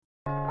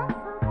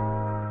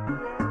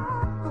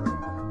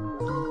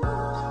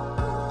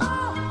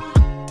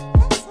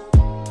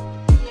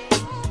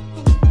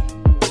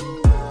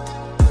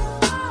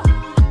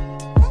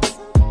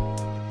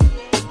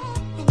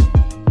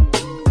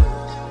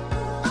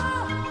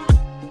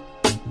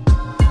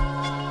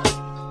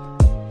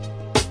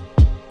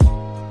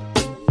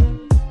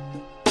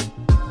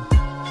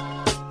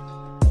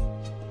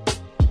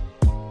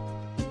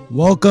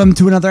Welcome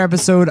to another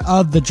episode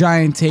of the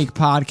Giant Take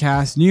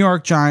Podcast, New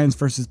York Giants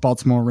versus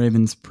Baltimore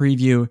Ravens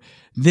preview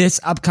this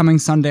upcoming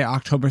Sunday,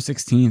 October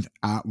 16th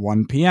at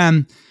 1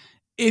 p.m.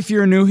 If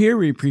you're new here,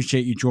 we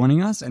appreciate you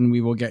joining us, and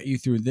we will get you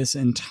through this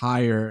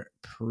entire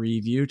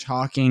preview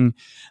talking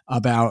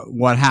about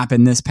what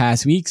happened this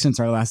past week since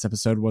our last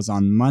episode was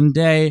on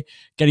Monday,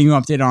 getting you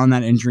updated on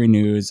that injury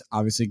news,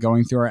 obviously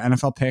going through our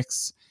NFL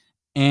picks,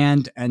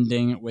 and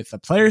ending with the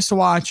players to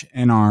watch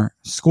and our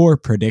score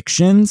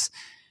predictions.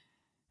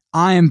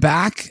 I am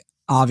back,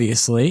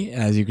 obviously,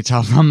 as you can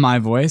tell from my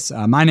voice.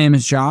 My name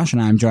is Josh, and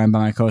I'm joined by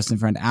my co-host and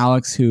friend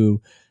Alex, who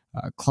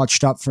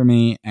clutched up for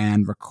me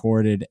and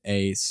recorded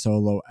a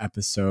solo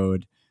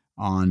episode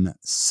on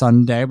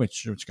Sunday,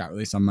 which got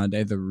released on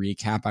Monday, the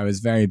recap. I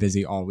was very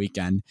busy all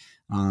weekend,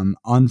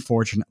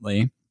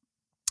 unfortunately.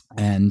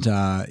 And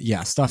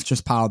stuff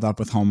just piled up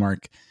with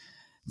homework.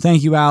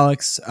 Thank you,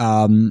 Alex.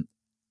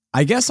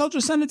 I guess I'll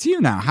just send it to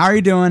you now. How are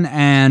you doing?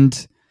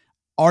 And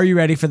are you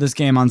ready for this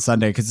game on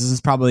Sunday? Because this is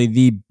probably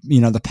the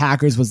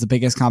Packers was the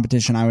biggest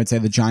competition I would say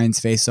the Giants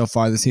faced so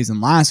far this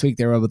season. Last week,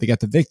 they were able to get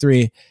the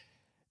victory.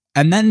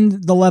 And then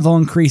the level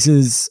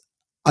increases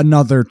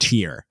another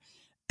tier.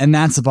 And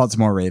that's the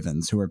Baltimore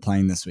Ravens, who are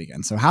playing this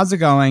weekend. So how's it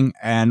going?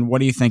 And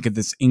what do you think of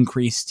this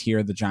increased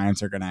tier the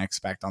Giants are going to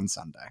expect on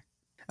Sunday?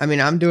 I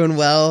mean, I'm doing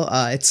well.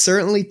 It's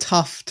certainly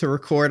tough to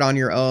record on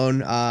your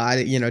own.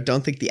 I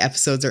don't think the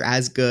episodes are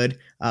as good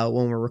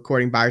when we're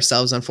recording by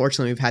ourselves.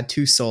 Unfortunately, we've had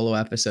 2 solo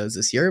episodes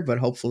this year, but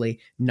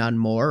hopefully none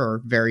more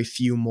or very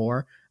few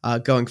more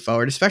going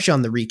forward, especially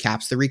on the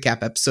recaps. The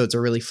recap episodes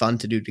are really fun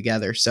to do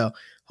together. So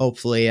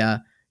hopefully,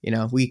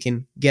 we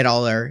can get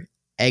all our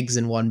eggs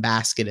in one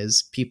basket,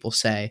 as people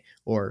say,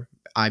 or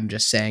I'm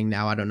just saying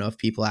now. I don't know if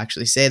people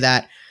actually say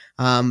that.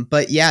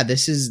 But yeah,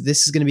 this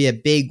is going to be a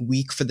big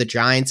week for the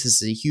Giants.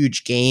 This is a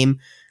huge game.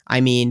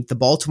 I mean, the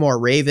Baltimore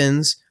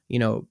Ravens,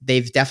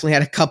 they've definitely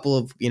had a couple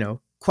of,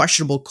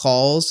 questionable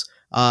calls,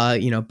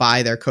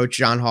 by their coach,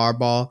 John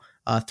Harbaugh,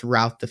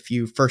 throughout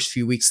the first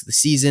few weeks of the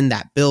season.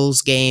 That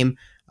Bills game,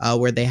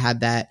 where they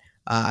had that,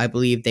 I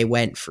believe they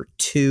went for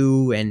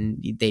 2 and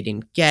they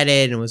didn't get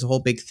it. And it was a whole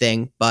big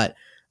thing. But,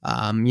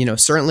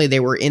 certainly they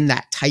were in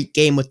that tight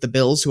game with the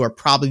Bills, who are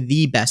probably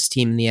the best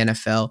team in the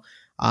NFL.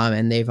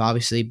 And they've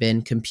obviously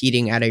been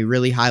competing at a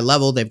really high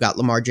level. They've got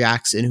Lamar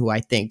Jackson, who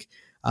I think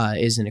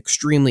is an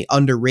extremely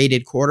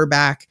underrated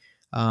quarterback.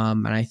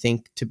 And I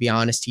think, to be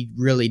honest, he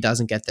really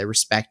doesn't get the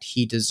respect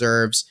he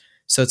deserves.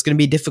 So it's going to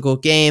be a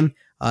difficult game.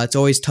 It's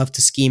always tough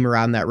to scheme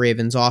around that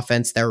Ravens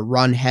offense. They're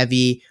run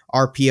heavy,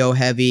 RPO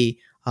heavy,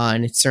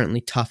 and it's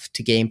certainly tough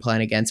to game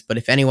plan against. But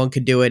if anyone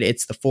could do it,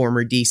 it's the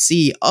former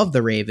DC of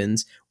the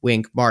Ravens,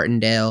 Wink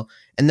Martindale.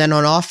 And then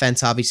on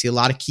offense, obviously, a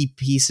lot of key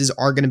pieces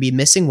are going to be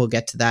missing. We'll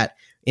get to that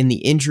in the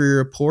injury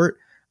report.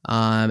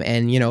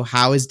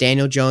 How is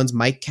Daniel Jones,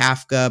 Mike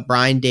Kafka,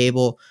 Brian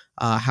Dable,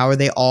 how are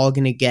they all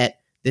going to get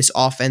this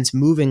offense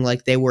moving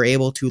like they were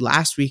able to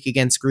last week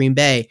against Green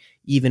Bay,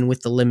 even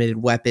with the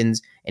limited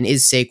weapons? And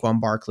is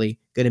Saquon Barkley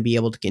going to be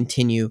able to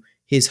continue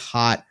his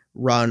hot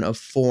run of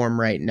form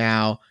right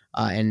now?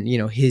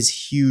 His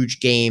huge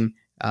game,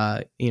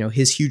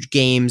 his huge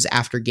games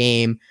after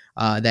game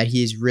that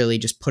he's really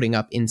just putting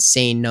up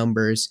insane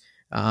numbers.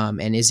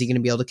 And is he going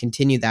to be able to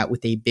continue that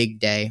with a big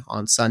day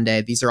on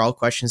Sunday? These are all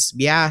questions to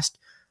be asked.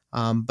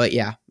 But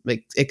yeah,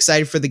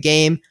 excited for the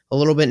game, a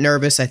little bit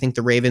nervous. I think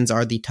the Ravens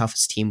are the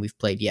toughest team we've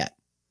played yet.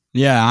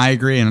 Yeah, I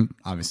agree. And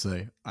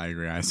obviously, I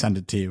agree. I sent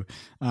it to you.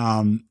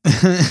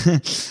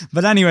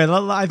 But anyway,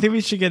 I think we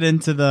should get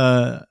into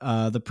the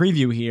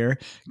preview here,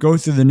 go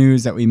through the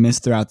news that we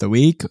missed throughout the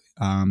week.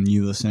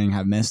 You listening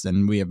have missed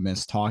and we have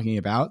missed talking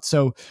about.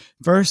 So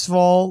first of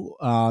all,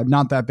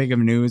 not that big of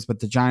news,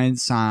 but the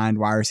Giants signed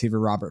wide receiver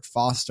Robert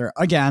Foster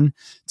again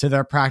to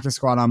their practice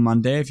squad on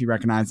Monday. If you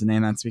recognize the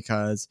name, that's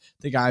because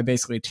the guy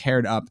basically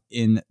teared up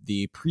in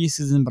the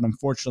preseason, but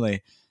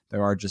unfortunately,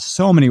 there are just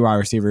so many wide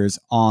receivers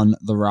on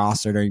the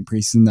roster during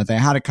preseason that they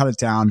had to cut it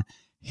down.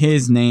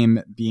 His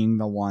name being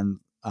the one,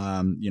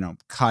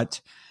 cut.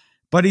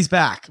 But he's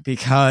back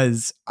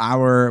because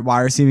our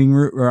wide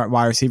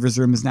receivers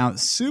room is now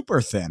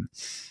super thin.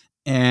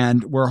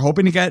 And we're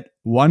hoping to get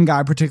one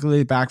guy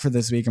particularly back for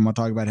this week, and we'll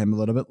talk about him a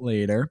little bit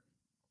later.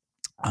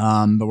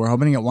 But we're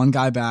hoping to get one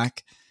guy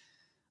back.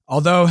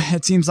 Although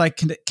it seems like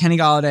Kenny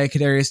Golladay,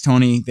 Kadarius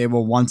Toney, they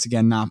will once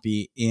again not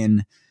be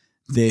in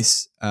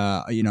this,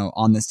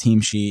 on this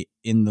team sheet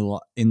in the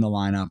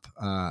lineup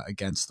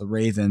against the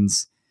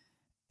Ravens.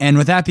 And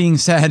with that being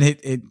said,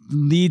 it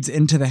leads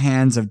into the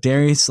hands of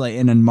Darius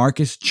Slayton and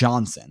Marcus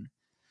Johnson,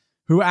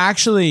 who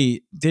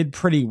actually did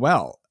pretty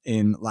well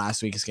in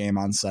last week's game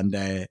on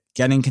Sunday,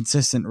 getting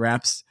consistent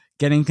reps,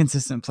 getting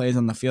consistent plays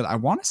on the field. I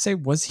want to say,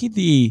 was he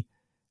the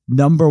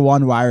number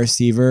 1 wide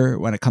receiver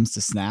when it comes to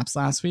snaps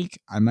last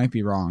week? I might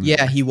be wrong.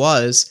 Yeah, he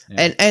was.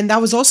 Yeah. And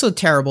that was also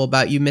terrible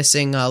about you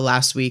missing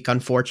last week,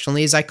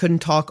 unfortunately, is I couldn't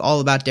talk all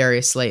about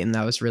Darius Slayton.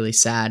 That was really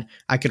sad.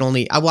 I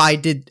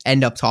did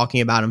end up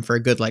talking about him for a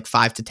good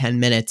 5 to 10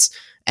 minutes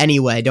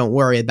anyway. Don't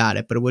worry about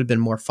it, but it would have been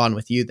more fun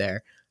with you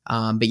there.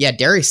 But yeah,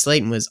 Darius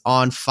Slayton was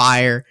on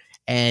fire.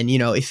 And,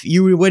 if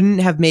you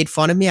wouldn't have made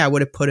fun of me, I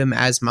would have put him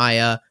as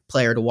my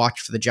player to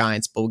watch for the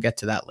Giants, but we'll get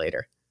to that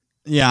later.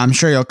 Yeah, I'm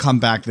sure you'll come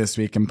back this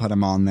week and put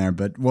him on there,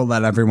 but we'll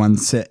let everyone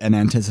sit and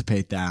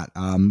anticipate that.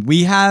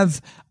 We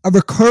have a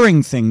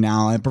recurring thing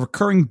now, a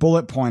recurring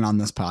bullet point on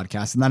this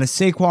podcast, and that is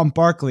Saquon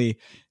Barkley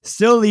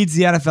still leads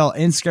the NFL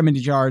in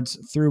scrimmage yards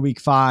through week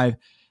 5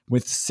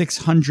 with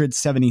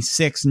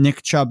 676.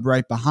 Nick Chubb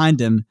right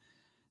behind him,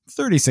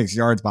 36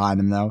 yards behind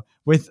him, though,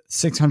 with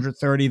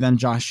 630. Then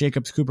Josh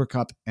Jacobs, Cooper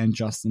Kupp, and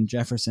Justin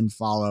Jefferson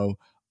follow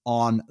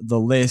on the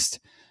list.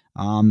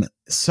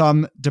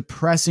 Some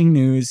depressing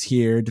news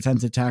here.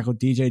 Defensive tackle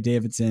DJ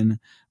Davidson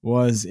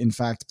was in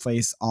fact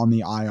placed on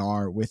the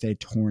IR with a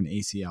torn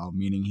ACL,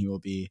 meaning he will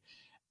be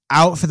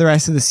out for the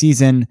rest of the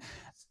season.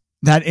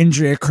 That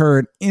injury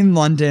occurred in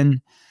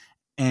London,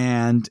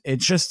 and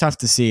it's just tough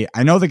to see.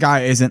 I know the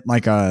guy isn't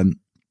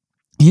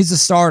he's a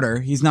starter.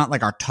 He's not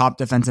like our top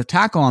defensive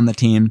tackle on the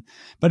team,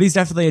 but he's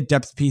definitely a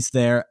depth piece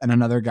there. And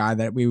another guy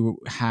that we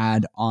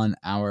had on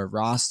our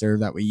roster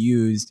that we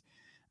used,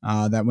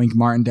 that Wink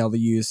Martindale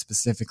used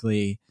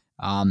specifically,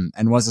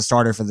 and was a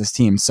starter for this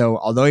team. So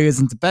although he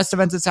isn't the best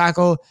defensive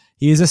tackle,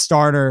 he is a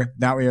starter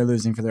that we are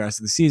losing for the rest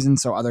of the season.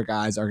 So other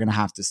guys are going to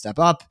have to step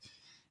up.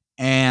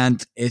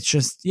 And it's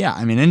just,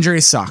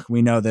 injuries suck.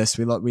 We know this.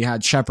 We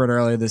had Shepard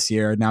earlier this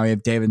year. Now we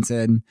have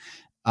Davidson.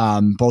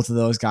 Both of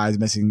those guys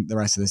missing the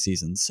rest of the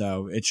season.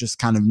 So it's just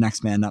kind of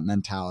next man up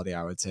mentality.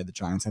 I would say the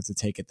Giants have to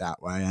take it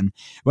that way. And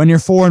when you're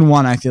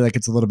 4-1, I feel like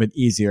it's a little bit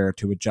easier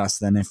to adjust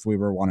than if we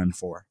were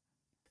 1-4.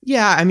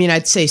 Yeah,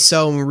 I'd say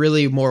so.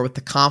 Really more with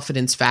the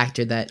confidence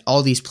factor that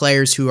all these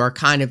players who are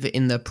kind of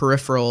in the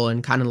peripheral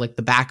and kind of like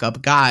the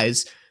backup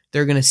guys,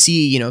 they're going to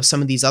see,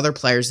 some of these other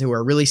players who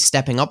are really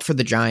stepping up for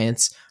the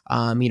Giants.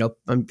 I'm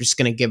just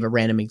going to give a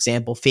random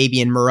example.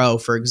 Fabian Moreau,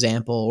 for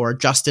example, or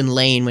Justin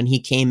Lane when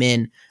he came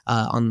in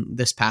on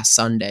this past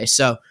Sunday.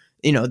 So,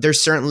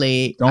 there's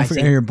certainly... Don't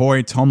forget your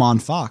boy,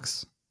 Tomon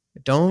Fox.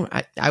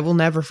 I will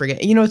never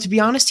forget. To be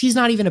honest, he's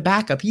not even a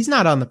backup. He's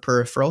not on the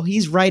peripheral.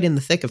 He's right in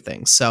the thick of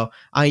things. So,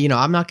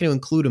 I'm not going to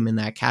include him in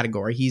that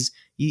category. He's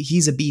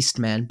a beast,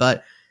 man.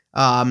 But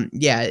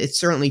it's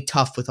certainly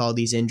tough with all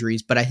these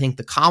injuries. But I think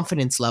the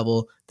confidence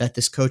level that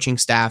this coaching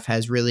staff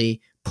has really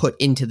put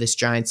into this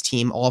Giants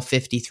team, all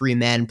 53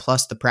 men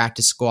plus the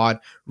practice squad,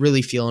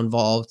 really feel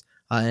involved.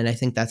 And I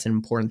think that's an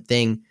important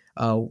thing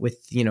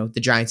with,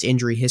 the Giants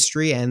injury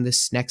history and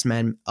this next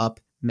man up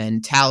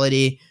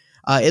mentality.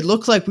 It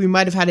looked like we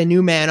might have had a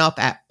new man up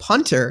at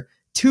punter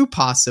too,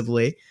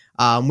 possibly,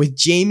 with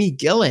Jamie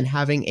Gillan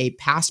having a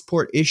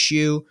passport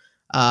issue.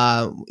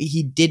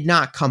 He did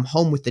not come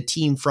home with the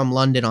team from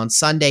London on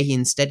Sunday. He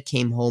instead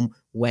came home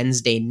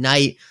Wednesday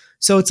night.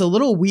 So it's a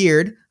little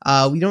weird.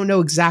 We don't know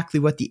exactly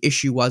what the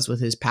issue was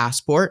with his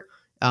passport,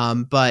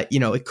 but,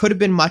 it could have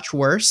been much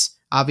worse.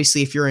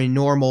 Obviously, if you're a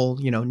normal,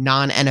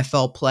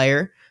 non-NFL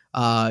player,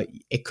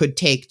 it could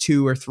take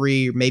 2 or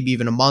 3, maybe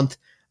even a month,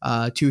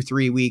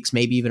 2-3 weeks,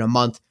 maybe even a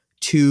month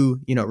to,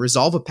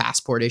 resolve a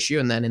passport issue.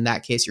 And then in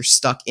that case, you're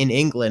stuck in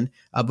England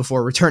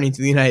before returning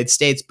to the United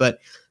States. But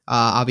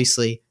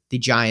obviously, the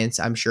Giants,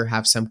 I'm sure,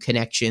 have some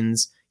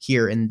connections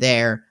here and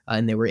there,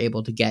 and they were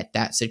able to get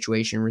that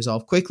situation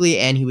resolved quickly,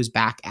 and he was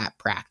back at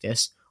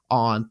practice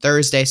on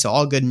Thursday. So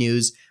all good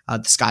news.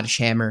 The Scottish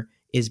Hammer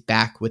is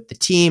back with the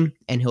team,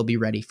 and he'll be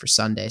ready for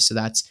Sunday. So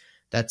that's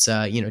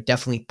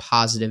definitely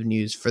positive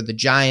news for the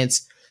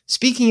Giants.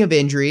 Speaking of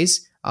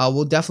injuries,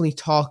 we'll definitely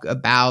talk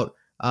about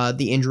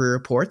the injury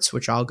reports,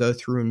 which I'll go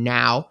through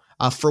now.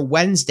 For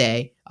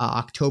Wednesday,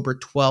 October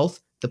 12th,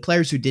 the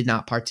players who did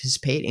not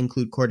participate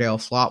include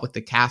Cordell Flott with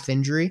the calf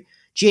injury,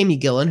 Jamie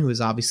Gillan, who is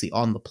obviously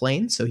on the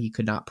plane, so he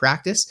could not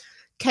practice,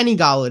 Kenny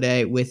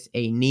Golladay with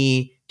a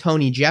knee,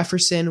 Tony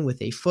Jefferson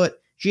with a foot,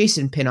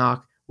 Jason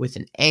Pinnock with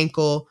an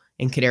ankle,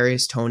 and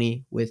Kadarius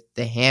Toney with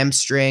the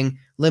hamstring.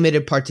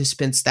 Limited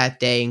participants that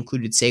day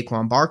included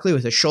Saquon Barkley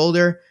with a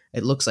shoulder.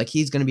 It looks like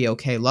he's going to be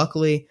okay,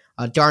 luckily.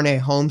 Darnay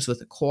Holmes with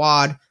a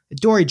quad,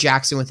 Dory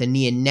Jackson with a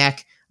knee and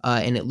neck,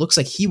 and it looks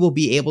like he will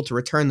be able to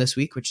return this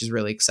week, which is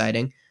really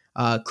exciting.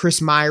 Chris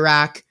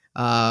Myrack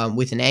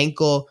with an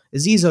ankle,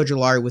 Azeez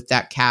Ojulari with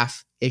that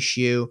calf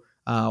issue,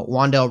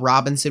 Wan'Dale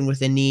Robinson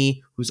with a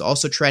knee, who's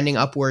also trending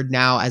upward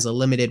now as a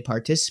limited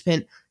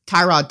participant,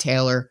 Tyrod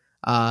Taylor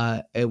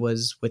it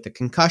was with a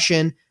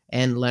concussion,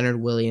 and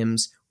Leonard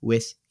Williams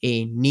with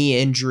a knee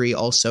injury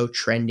also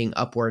trending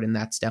upward, and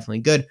that's definitely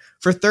good.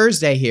 For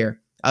Thursday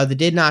here, the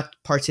did not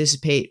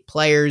participate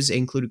players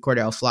included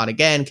Cordell Flott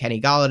again,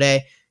 Kenny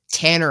Golladay,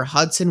 Tanner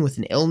Hudson with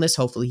an illness.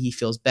 Hopefully he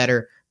feels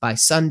better by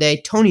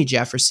Sunday. Tony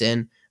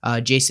Jefferson,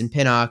 Jason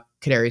Pinnock,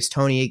 Kadarius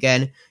Toney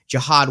again.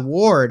 Jihad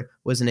Ward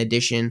was an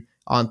addition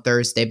on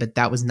Thursday, but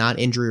that was not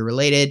injury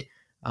related.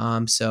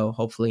 So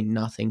hopefully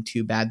nothing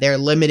too bad there.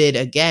 Limited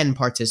again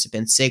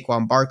participants: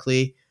 Saquon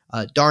Barkley,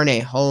 Darnay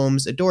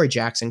Holmes, Adoree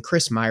Jackson,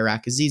 Chris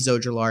Myrack, Azeez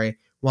Ojulari,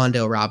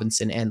 Wan'Dale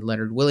Robinson, and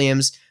Leonard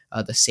Williams,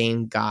 the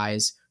same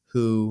guys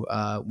who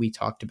we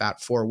talked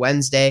about for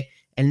Wednesday.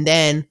 And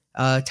then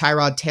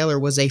Tyrod Taylor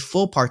was a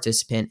full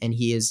participant, and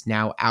he is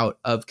now out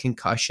of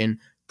concussion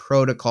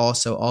protocol.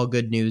 So all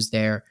good news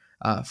there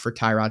for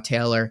Tyrod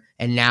Taylor.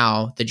 And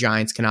now the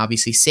Giants can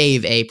obviously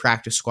save a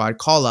practice squad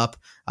call-up,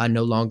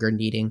 no longer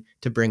needing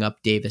to bring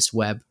up Davis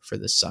Webb for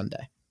this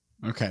Sunday.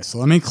 Okay, so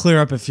let me clear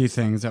up a few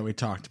things that we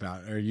talked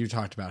about, or you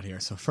talked about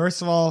here. So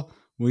first of all,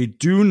 we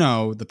do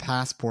know the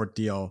passport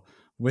deal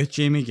with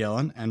Jamie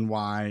Gillan and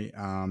why,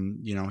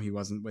 he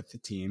wasn't with the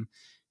team.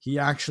 He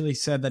actually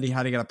said that he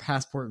had to get a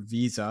passport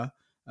visa,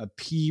 a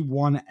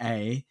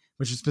P1A,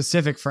 which is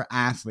specific for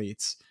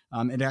athletes.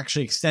 It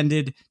actually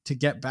extended to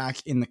get back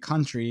in the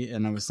country,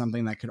 and it was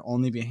something that could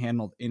only be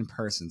handled in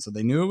person. So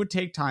they knew it would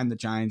take time. The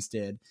Giants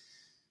did.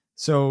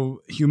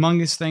 So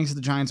humongous thanks to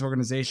the Giants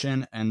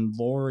organization and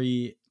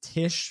Lori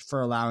Tisch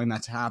for allowing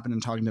that to happen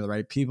and talking to the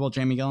right people,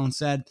 Jamie Gillan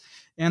said,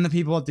 and the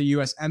people at the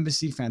U.S.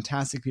 Embassy,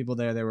 fantastic people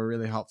there. They were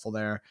really helpful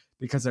there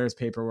because there's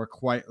paperwork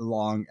quite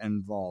long and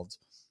involved.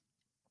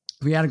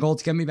 We had a goal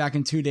to get me back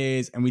in 2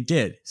 days, and we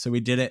did. So we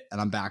did it,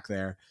 and I'm back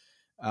there.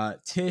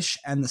 Tisch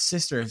and the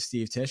sister of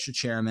Steve Tisch, the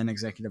chairman,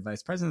 executive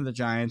vice president of the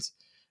Giants,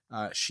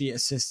 she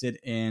assisted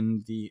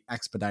in the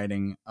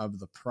expediting of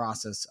the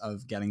process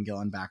of getting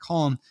Gillan back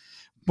home.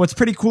 What's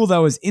pretty cool,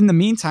 though, is in the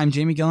meantime,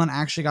 Jamie Gillan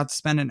actually got to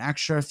spend an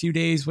extra few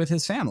days with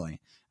his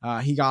family.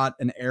 He got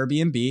an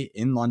Airbnb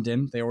in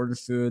London. They ordered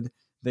food.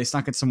 They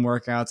snuck in some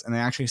workouts, and they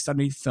actually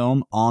studied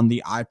film on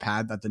the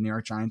iPad that the New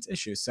York Giants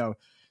issue. So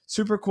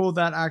super cool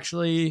that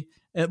actually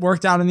it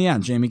worked out in the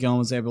end. Jamie Gillan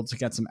was able to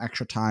get some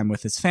extra time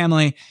with his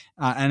family.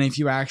 And if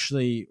you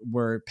actually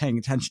were paying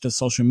attention to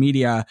social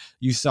media,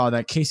 you saw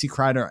that Casey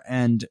Kreider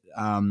and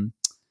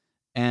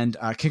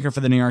kicker for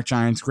the New York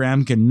Giants,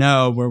 Graham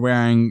Gano, were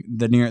wearing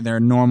their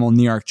normal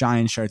New York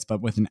Giants shirts,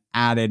 but with an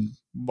added,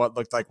 what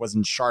looked like was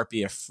in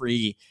Sharpie, a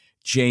free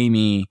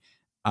Jamie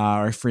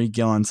or free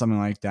Gillan, something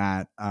like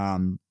that.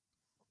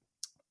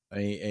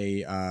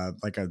 Writing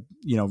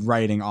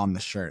on the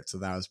shirt. So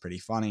that was pretty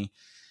funny.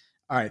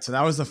 All right. So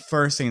that was the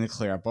first thing to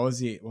clear up. What was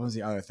the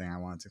other thing I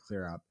wanted to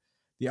clear up?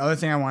 The other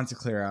thing I wanted to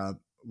clear up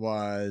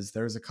was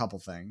there was a couple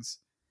things.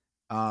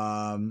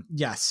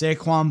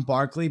 Saquon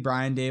Barkley,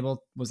 Brian Daboll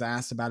was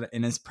asked about it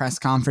in his press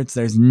conference.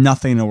 There's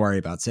nothing to worry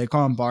about.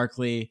 Saquon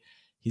Barkley,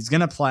 he's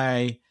going to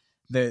play.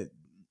 I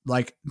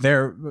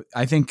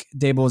think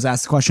Daboll was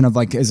asked the question of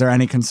is there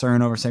any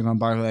concern over Saquon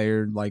Barkley that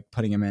you're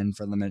putting him in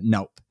for limit?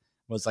 Nope.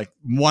 Was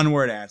one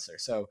word answer.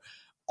 So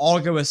all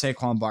good with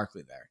Saquon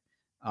Barkley there.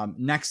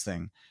 Next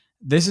thing,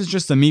 this is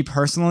just a me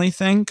personally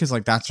thing because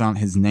that's not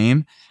his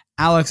name.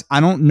 Alex, I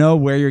don't know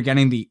where you're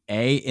getting the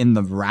A in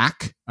the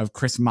rack of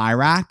Chris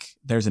Myrack.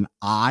 There's an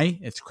I.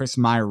 It's Chris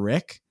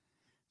Myrick.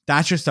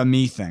 That's just a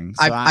me thing.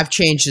 So I've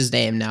changed his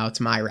name now. It's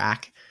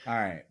Myrack. All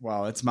right.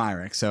 Well, it's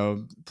Myrick.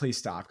 So please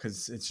stop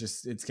because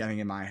it's getting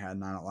in my head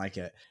and I don't like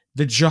it.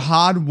 The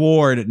Jihad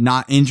Ward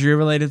not injury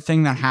related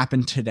thing that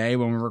happened today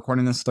when we're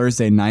recording this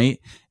Thursday night,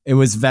 it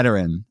was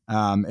veteran.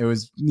 It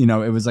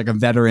was a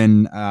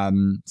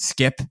veteran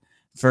skip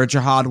for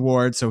Jihad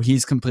Ward. So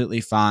he's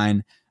completely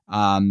fine.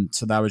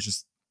 So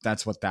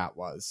that's what that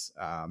was.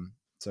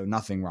 So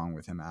nothing wrong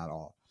with him at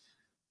all.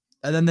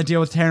 And then the deal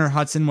with Tanner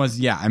Hudson was,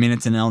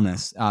 it's an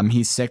illness.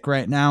 He's sick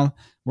right now.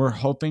 We're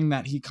hoping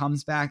that he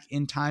comes back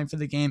in time for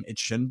the game. It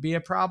shouldn't be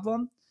a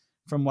problem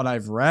from what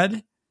I've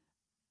read.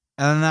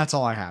 And that's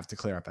all I have to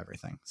clear up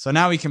everything. So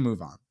now we can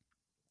move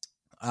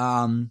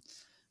on.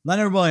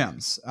 Leonard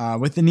Williams,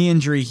 with the knee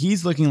injury,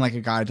 he's looking like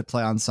a guy to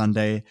play on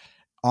Sunday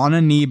on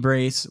a knee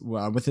brace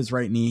with his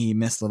right knee. He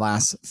missed the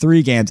last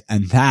 3 games,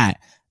 and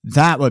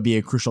that would be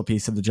a crucial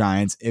piece of the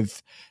Giants.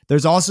 If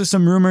there's also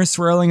some rumors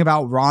swirling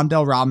about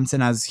Rondell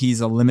Robinson as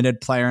he's a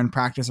limited player in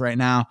practice right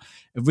now.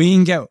 If we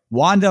can get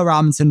Wandale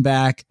Robinson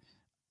back,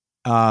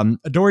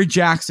 Adoree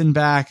Jackson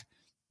back,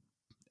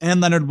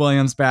 and Leonard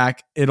Williams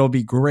back, it'll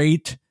be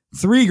great.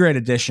 3 great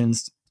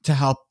additions to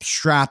help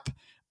strap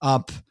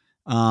up,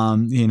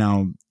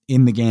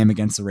 in the game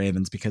against the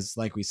Ravens, because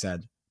like we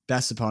said,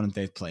 best opponent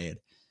they've played.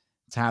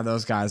 To have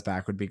those guys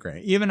back would be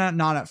great. Even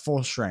not at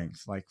full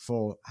strength,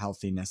 full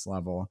healthiness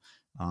level,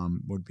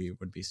 would be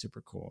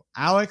super cool.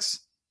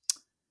 Alex,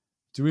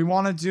 do we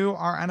want to do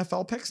our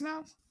NFL picks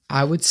now?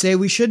 I would say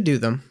we should do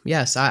them.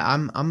 Yes,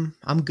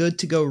 I'm good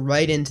to go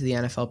right into the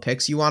NFL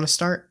picks. You want to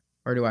start,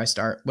 or do I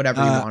start?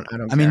 Whatever you want. I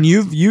don't care.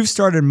 You've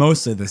started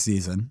most of the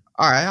season.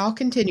 All right, I'll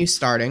continue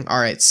starting.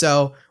 All right,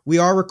 so we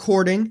are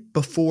recording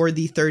before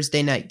the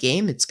Thursday night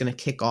game. It's going to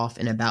kick off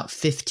in about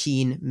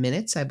 15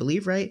 minutes, I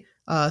believe, right?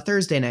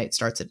 Thursday night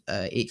starts at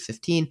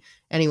 8:15.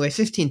 Anyway,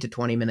 15 to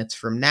 20 minutes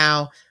from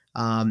now.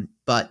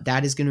 But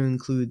that is going to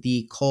include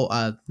the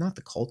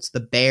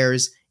the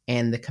Bears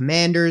and the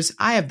Commanders.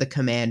 I have the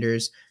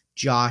Commanders.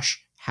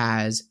 Josh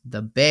has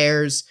the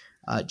Bears.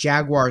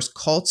 Jaguars,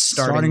 Colts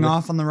starting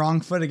off on the wrong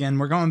foot again.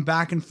 We're going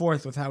back and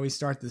forth with how we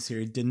start this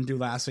year. Didn't do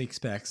last week's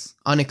picks.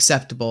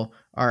 Unacceptable.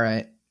 All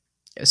right.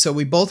 So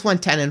we both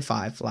went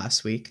 10-5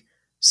 last week.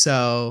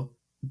 So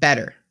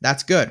better.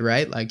 That's good,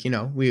 right?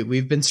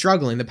 We've been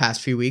struggling the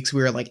past few weeks.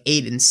 We were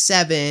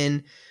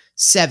 8-7,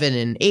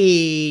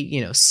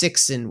 7-8,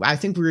 6 and I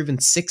think we were even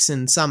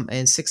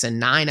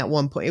 6-9 at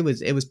one point.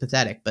 It was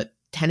pathetic, but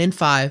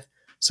 10-5.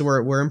 So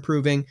we're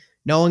improving.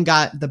 no one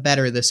got the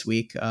better this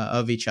week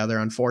of each other,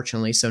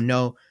 unfortunately. So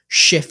no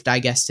shift, I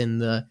guess, in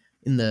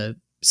the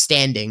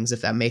standings,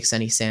 if that makes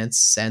any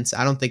sense.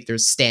 I don't think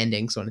there's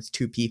standings when it's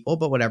two people,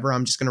 but whatever.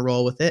 I'm just going to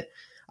roll with it.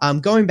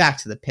 Going back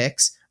to the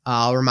picks,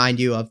 I'll remind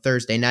you of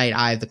Thursday night.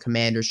 I have the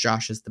Commanders,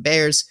 Josh has the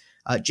Bears.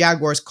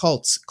 Jaguars,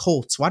 Colts.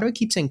 Why do I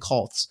keep saying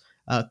Colts?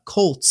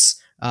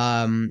 Colts.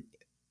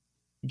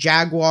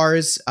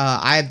 Jaguars.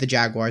 I have the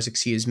Jaguars,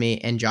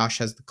 and Josh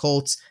has the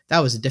Colts. That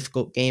was a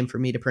difficult game for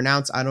me to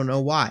pronounce. I don't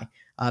know why.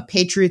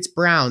 Patriots,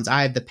 Browns.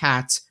 I have the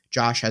Pats.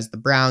 Josh has the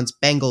Browns.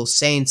 Bengals,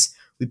 Saints.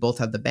 We both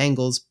have the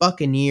Bengals.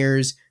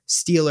 Buccaneers,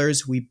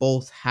 Steelers. We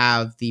both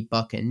have the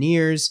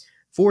Buccaneers.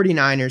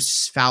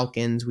 49ers,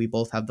 Falcons. We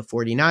both have the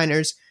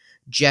 49ers.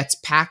 Jets,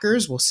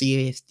 Packers. We'll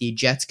see if the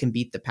Jets can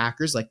beat the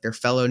Packers like their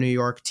fellow New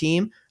York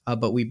team,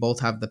 but we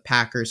both have the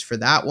Packers for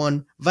that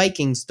one.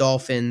 Vikings,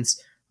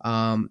 Dolphins.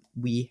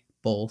 We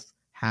both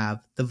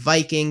have the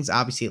Vikings.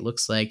 Obviously, it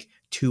looks like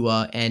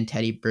Tua and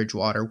Teddy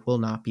Bridgewater will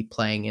not be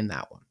playing in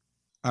that one.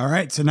 All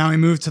right, so now we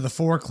move to the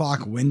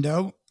 4:00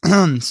 window.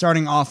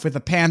 Starting off with the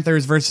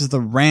Panthers versus the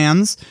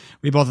Rams.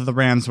 We both have the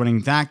Rams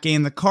winning that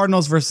game. The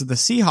Cardinals versus the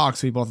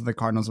Seahawks. We both have the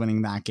Cardinals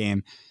winning that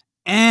game.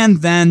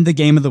 And then the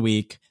game of the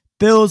week,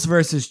 Bills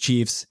versus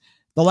Chiefs.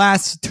 The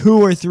last 2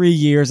 or 3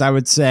 years, I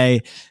would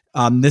say,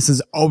 this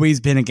has always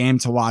been a game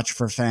to watch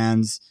for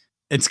fans.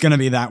 It's going to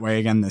be that way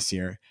again this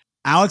year.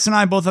 Alex and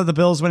I both have the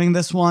Bills winning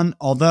this one,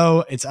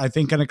 although it's, I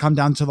think, going to come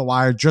down to the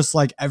wire, just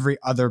like every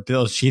other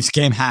Bills-Chiefs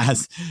game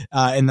has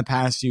in the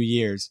past few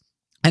years.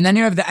 And then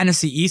you have the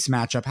NFC East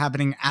matchup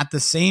happening at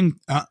the same,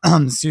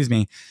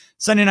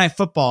 Sunday Night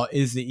Football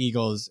is the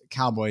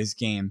Eagles-Cowboys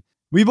game.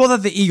 We both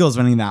have the Eagles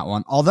winning that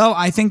one, although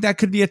I think that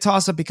could be a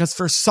toss-up because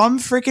for some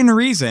freaking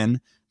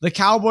reason, the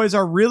Cowboys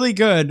are really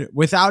good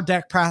without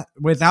Dak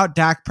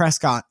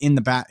Prescott in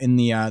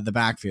the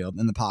backfield,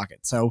 in the pocket.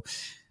 So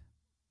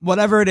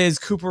whatever it is,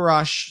 Cooper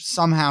Rush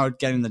somehow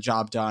getting the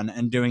job done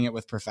and doing it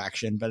with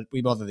perfection, but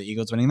we both have the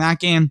Eagles winning that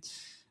game.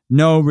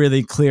 No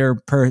really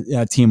clear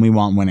team we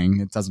want winning.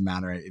 It doesn't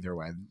matter either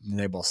way.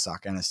 They both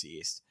suck. NFC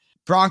East.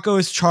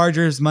 Broncos,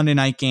 Chargers, Monday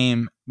night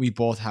game. We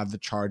both have the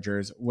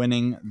Chargers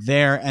winning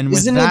there. And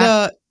with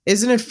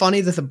isn't it funny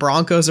that the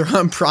Broncos are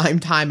on prime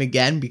time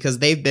again because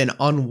they've been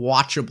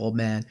unwatchable,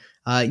 man.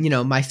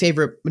 My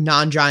favorite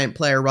non-Giant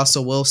player,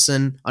 Russell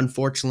Wilson,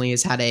 unfortunately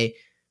he's had a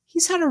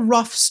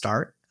rough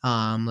start.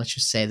 Let's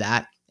just say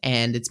that.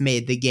 And it's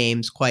made the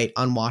games quite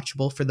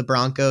unwatchable for the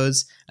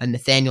Broncos, and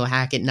Nathaniel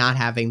Hackett not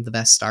having the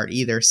best start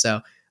either.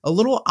 So a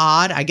little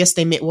odd. I guess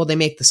they make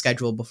the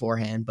schedule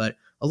beforehand, but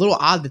a little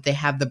odd that they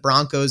have the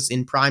Broncos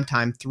in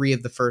primetime 3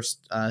 of the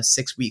first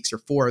 6 weeks or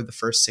 4 of the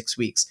first 6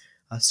 weeks.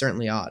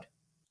 Certainly odd.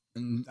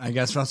 I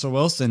guess Russell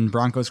Wilson,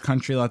 Broncos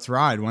country, let's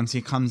ride. Once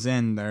he comes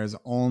in, there's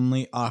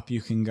only up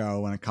you can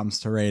go when it comes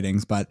to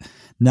ratings, but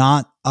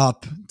not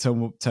up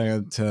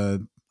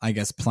to I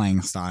guess,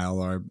 playing style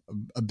or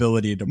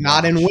ability to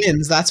not watch. In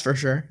wins, that's for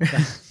sure.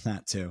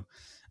 That too.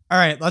 All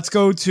right, let's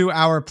go to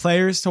our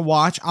players to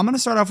watch. I'm going to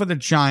start off with the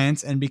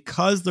Giants, and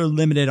because they're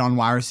limited on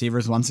wide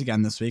receivers once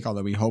again this week,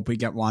 although we hope we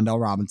get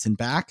Wan'Dale Robinson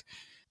back,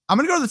 I'm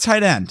going to go to the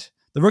tight end,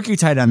 the rookie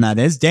tight end that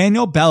is,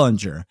 Daniel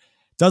Bellinger.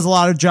 Does a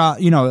lot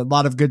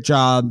of good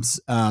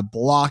jobs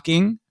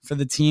blocking for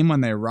the team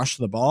when they rush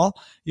the ball.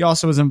 He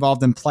also was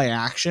involved in play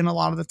action a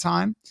lot of the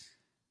time.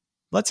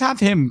 Let's have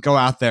him go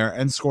out there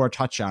and score a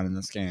touchdown in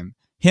this game.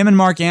 Him and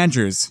Mark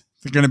Andrews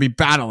are going to be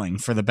battling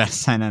for the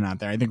best tight end out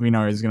there. I think we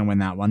know who's going to win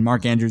that one.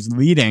 Mark Andrews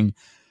leading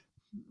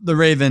the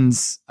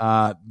Ravens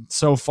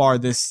so far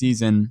this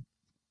season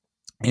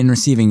in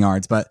receiving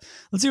yards. But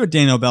let's see what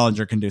Daniel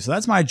Bellinger can do. So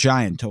that's my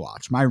Giant to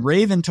watch. My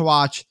Raven to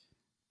watch,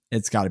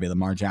 it's got to be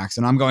Lamar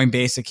Jackson. I'm going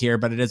basic here,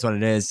 but it is what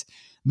it is.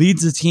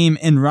 Leads the team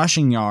in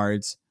rushing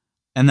yards.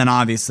 And then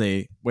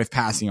obviously with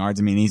passing yards,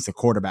 I mean, he's the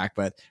quarterback,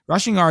 but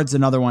rushing yards,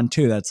 another one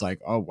too. That's like,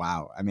 oh,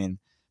 wow. I mean,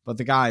 but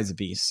the guy is a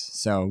beast.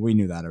 So we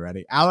knew that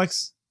already.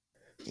 Alex?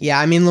 Yeah,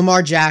 I mean,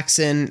 Lamar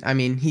Jackson, I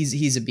mean,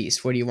 he's a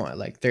beast. What do you want?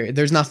 Like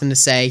there's nothing to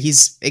say.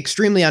 He's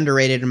extremely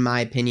underrated in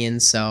my opinion.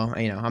 So,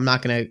 I'm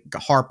not going to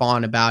harp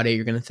on about it.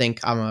 You're going to think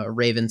I'm a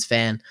Ravens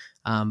fan.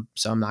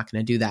 So I'm not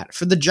going to do that.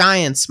 For the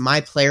Giants, my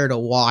player to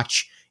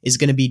watch is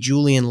going to be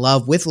Julian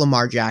Love with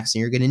Lamar Jackson.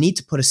 You're going to need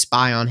to put a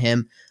spy on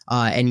him.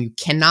 And you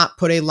cannot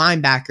put a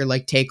linebacker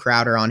like Tay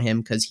Crowder on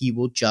him because he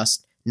will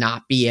just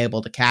not be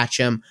able to catch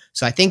him.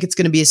 So I think it's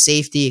going to be a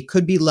safety. It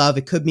could be Love.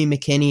 It could be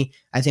McKinney.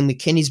 I think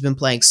McKinney's been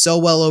playing so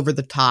well over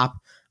the top.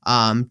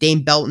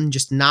 Dane Belton,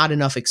 just not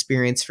enough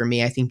experience for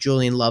me. I think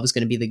Julian Love is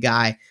going to be the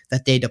guy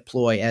that they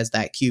deploy as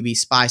that QB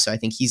spy. So I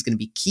think he's going to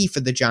be key for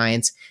the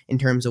Giants in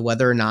terms of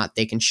whether or not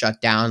they can shut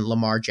down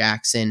Lamar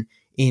Jackson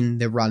in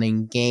the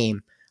running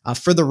game.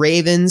 For the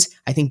Ravens,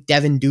 I think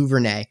Devin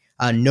Duvernay.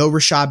 No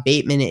Rashad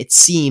Bateman, it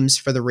seems,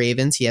 for the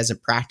Ravens. He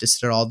hasn't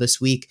practiced at all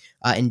this week.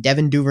 And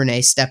Devin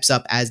Duvernay steps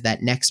up as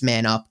that next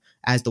man up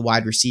as the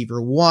wide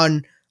receiver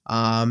 1.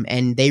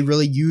 And they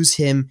really use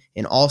him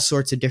in all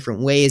sorts of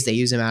different ways. They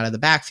use him out of the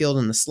backfield,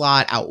 in the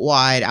slot, out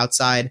wide,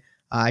 outside,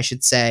 I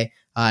should say.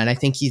 And I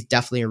think he's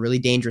definitely a really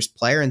dangerous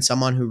player and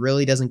someone who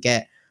really doesn't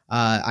get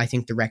I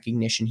think the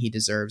recognition he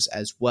deserves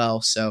as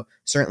well. So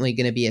certainly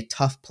going to be a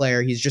tough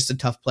player. He's just a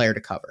tough player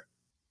to cover.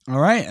 All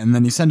right, and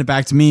then you send it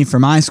back to me for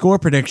my score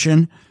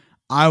prediction.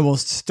 I will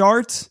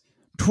start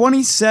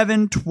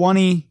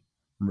 27-20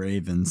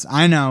 Ravens.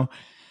 I know.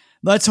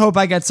 Let's hope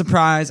I get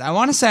surprised. I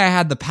want to say I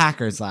had the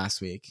Packers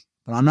last week,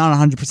 but I'm not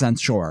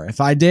 100% sure. If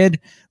I did,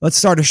 let's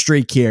start a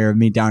streak here of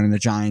me downing the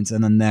Giants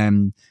and then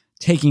them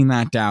taking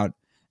that doubt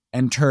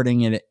and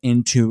turning it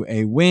into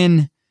a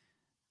win.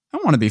 I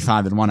want to be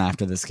 5-1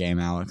 after this game,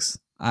 Alex.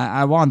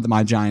 I want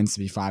my Giants to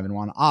be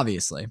 5-1,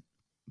 obviously,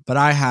 but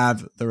I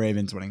have the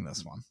Ravens winning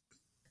this one.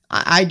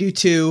 I do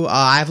too.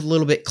 I have a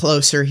little bit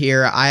closer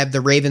here. I have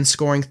the Ravens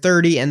scoring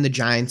 30 and the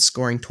Giants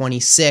scoring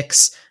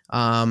 26.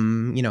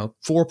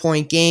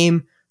 4-point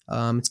game.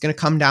 It's going to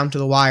come down to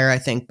the wire, I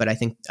think. But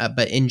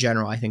in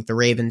general, I think the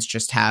Ravens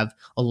just have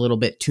a little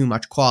bit too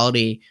much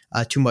quality,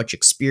 too much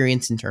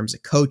experience in terms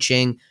of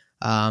coaching.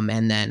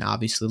 And then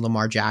obviously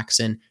Lamar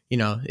Jackson,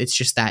 it's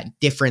just that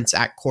difference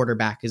at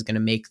quarterback is going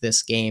to make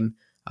this game,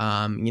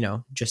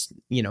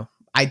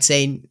 I'd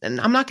say, and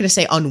I'm not going to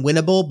say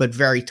unwinnable, but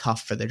very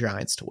tough for the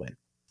Giants to win.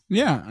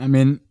 Yeah, I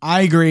mean,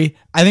 I agree.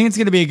 I think it's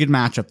going to be a good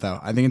matchup, though.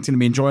 I think it's going to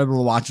be enjoyable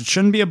to watch. It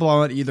shouldn't be a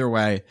blowout either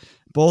way.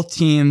 Both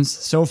teams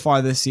so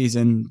far this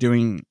season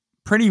doing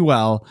pretty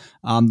well.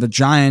 The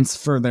Giants,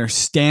 for their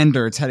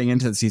standards heading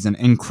into the season,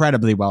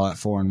 incredibly well at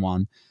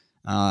 4-1.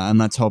 And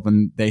let's hope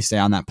they stay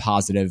on that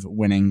positive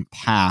winning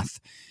path.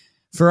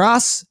 For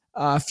us,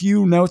 a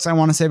few notes I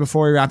want to say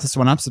before we wrap this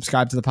one up.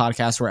 Subscribe to the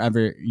podcast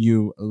wherever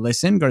you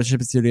listen. Go to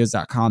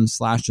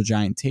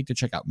shipitstudios.com/thegianttake to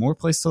check out more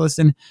places to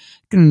listen. You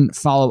can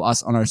follow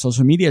us on our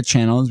social media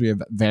channels. We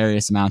have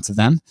various amounts of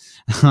them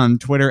on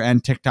Twitter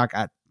and TikTok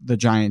at The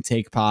Giant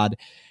Take Pod,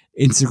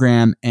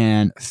 Instagram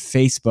and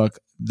Facebook,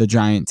 The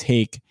Giant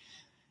Take,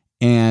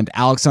 and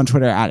Alex on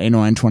Twitter at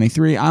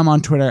ANON23. I'm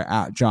on Twitter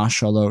at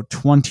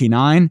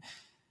JoshSolo29.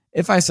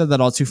 If I said that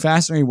all too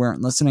fast or you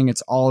weren't listening,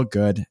 it's all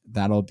good.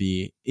 That'll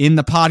be in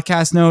the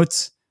podcast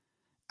notes.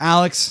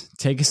 Alex,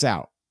 take us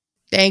out.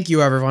 Thank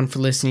you, everyone, for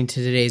listening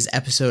to today's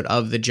episode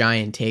of the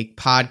Giant Take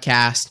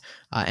podcast.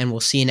 And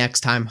we'll see you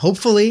next time,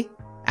 hopefully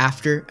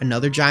after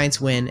another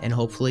Giants win, and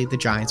hopefully the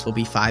Giants will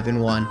be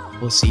 5-1.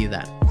 We'll see you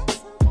then.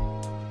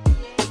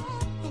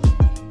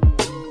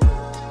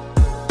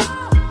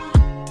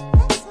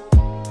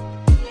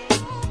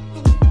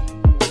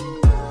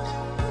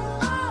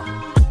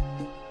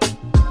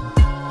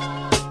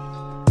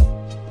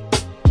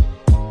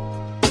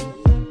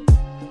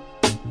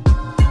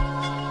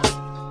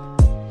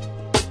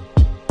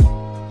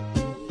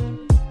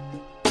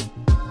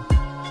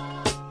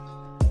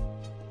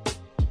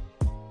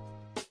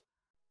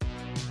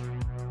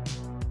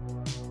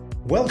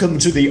 Welcome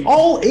to the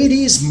All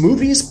 80s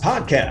Movies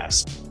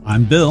Podcast.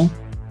 I'm Bill.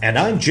 And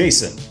I'm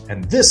Jason.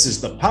 And this is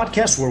the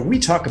podcast where we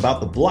talk about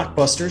the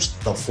blockbusters,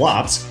 the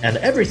flops, and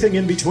everything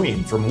in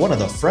between from one of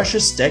the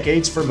freshest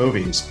decades for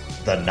movies,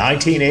 the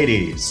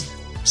 1980s.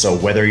 So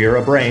whether you're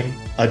a brain,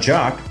 a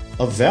jock,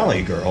 a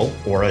valley girl,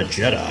 or a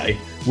Jedi,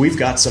 we've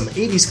got some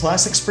 80s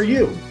classics for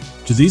you.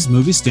 Do these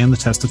movies stand the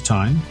test of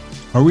time?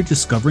 Are we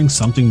discovering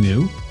something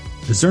new?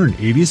 Is there an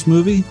 80s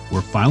movie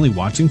we're finally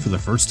watching for the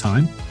first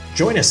time?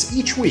 Join us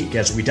each week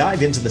as we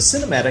dive into the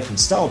cinematic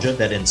nostalgia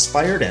that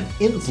inspired and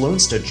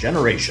influenced a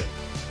generation.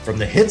 From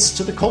the hits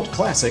to the cult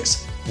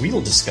classics, we'll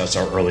discuss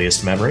our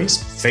earliest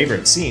memories,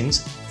 favorite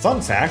scenes,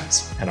 fun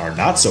facts, and our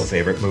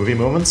not-so-favorite movie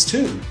moments,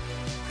 too.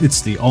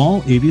 It's the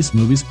All 80s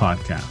Movies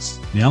Podcast,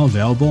 now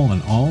available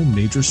on all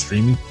major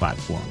streaming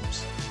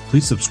platforms.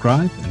 Please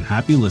subscribe and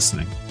happy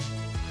listening.